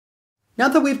Now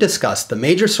that we've discussed the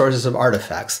major sources of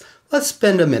artifacts, let's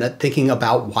spend a minute thinking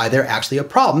about why they're actually a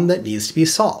problem that needs to be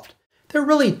solved. There are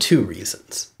really two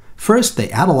reasons. First, they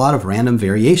add a lot of random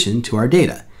variation to our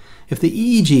data. If the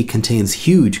EEG contains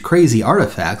huge, crazy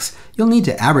artifacts, you'll need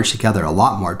to average together a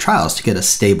lot more trials to get a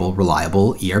stable,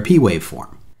 reliable ERP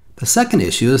waveform. The second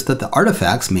issue is that the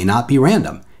artifacts may not be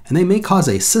random, and they may cause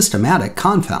a systematic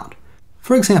confound.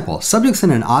 For example, subjects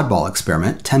in an oddball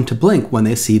experiment tend to blink when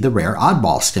they see the rare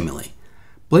oddball stimuli.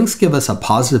 Blinks give us a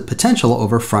positive potential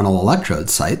over frontal electrode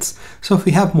sites, so if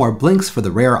we have more blinks for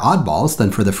the rare oddballs than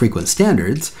for the frequent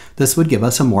standards, this would give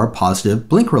us a more positive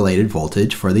blink-related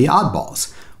voltage for the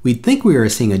oddballs. We'd think we were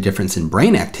seeing a difference in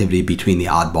brain activity between the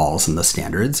oddballs and the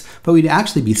standards, but we'd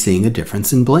actually be seeing a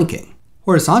difference in blinking.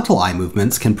 Horizontal eye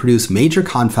movements can produce major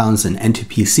confounds in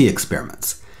N2PC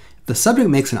experiments. If the subject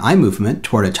makes an eye movement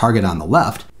toward a target on the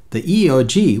left, the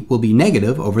EEG will be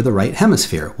negative over the right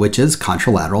hemisphere, which is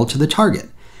contralateral to the target.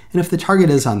 And if the target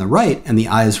is on the right and the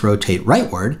eyes rotate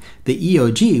rightward, the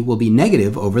EEG will be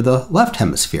negative over the left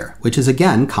hemisphere, which is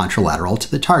again contralateral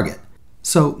to the target.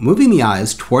 So moving the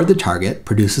eyes toward the target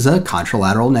produces a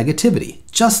contralateral negativity,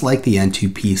 just like the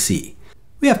N2PC.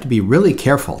 We have to be really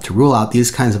careful to rule out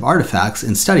these kinds of artifacts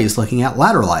in studies looking at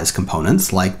lateralized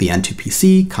components like the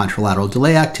N2PC, contralateral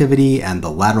delay activity, and the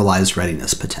lateralized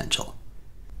readiness potential.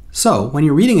 So, when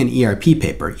you're reading an ERP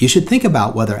paper, you should think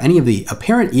about whether any of the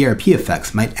apparent ERP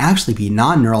effects might actually be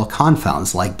non-neural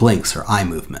confounds like blinks or eye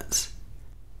movements.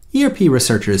 ERP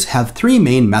researchers have three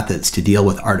main methods to deal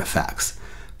with artifacts.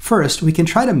 First, we can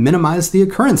try to minimize the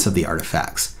occurrence of the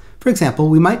artifacts. For example,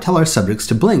 we might tell our subjects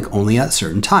to blink only at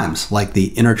certain times, like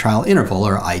the intertrial interval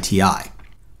or ITI.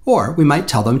 Or we might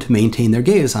tell them to maintain their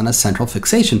gaze on a central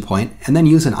fixation point and then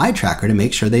use an eye tracker to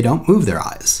make sure they don't move their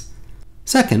eyes.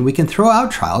 Second, we can throw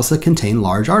out trials that contain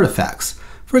large artifacts.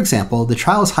 For example, the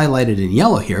trials highlighted in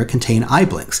yellow here contain eye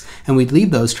blinks, and we'd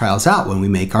leave those trials out when we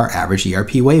make our average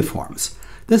ERP waveforms.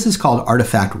 This is called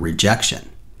artifact rejection.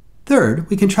 Third,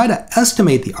 we can try to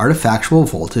estimate the artifactual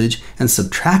voltage and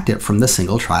subtract it from the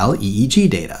single trial EEG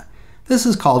data. This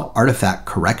is called artifact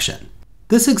correction.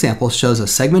 This example shows a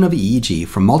segment of EEG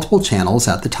from multiple channels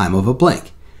at the time of a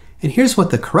blink. And here's what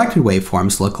the corrected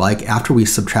waveforms look like after we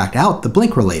subtract out the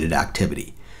blink-related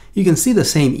activity. You can see the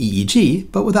same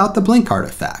EEG, but without the blink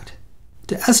artifact.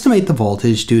 To estimate the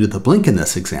voltage due to the blink in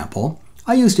this example,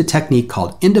 I used a technique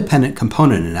called independent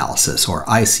component analysis, or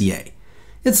ICA.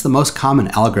 It's the most common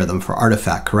algorithm for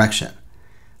artifact correction.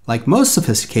 Like most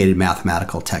sophisticated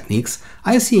mathematical techniques,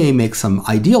 ICA makes some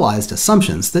idealized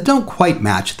assumptions that don't quite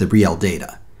match the real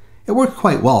data. It worked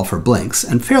quite well for blinks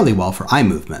and fairly well for eye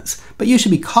movements, but you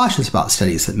should be cautious about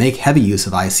studies that make heavy use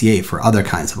of ICA for other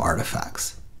kinds of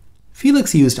artifacts.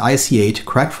 Felix used ICA to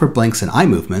correct for blinks and eye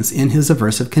movements in his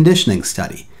aversive conditioning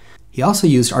study. He also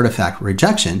used artifact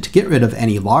rejection to get rid of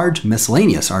any large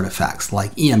miscellaneous artifacts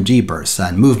like EMG bursts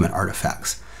and movement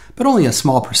artifacts, but only a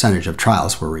small percentage of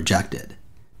trials were rejected.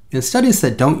 In studies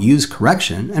that don't use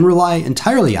correction and rely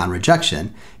entirely on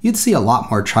rejection, you'd see a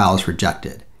lot more trials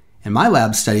rejected. In my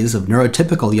lab studies of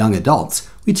neurotypical young adults,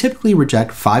 we typically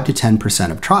reject 5 to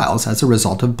 10% of trials as a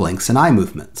result of blinks and eye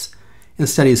movements. In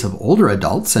studies of older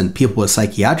adults and people with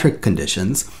psychiatric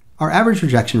conditions, our average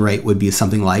rejection rate would be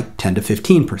something like 10 to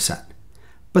 15%.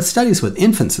 But studies with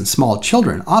infants and small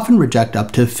children often reject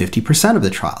up to 50% of the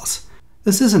trials.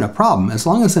 This isn't a problem as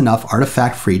long as enough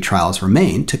artifact-free trials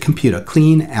remain to compute a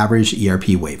clean, average ERP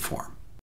waveform.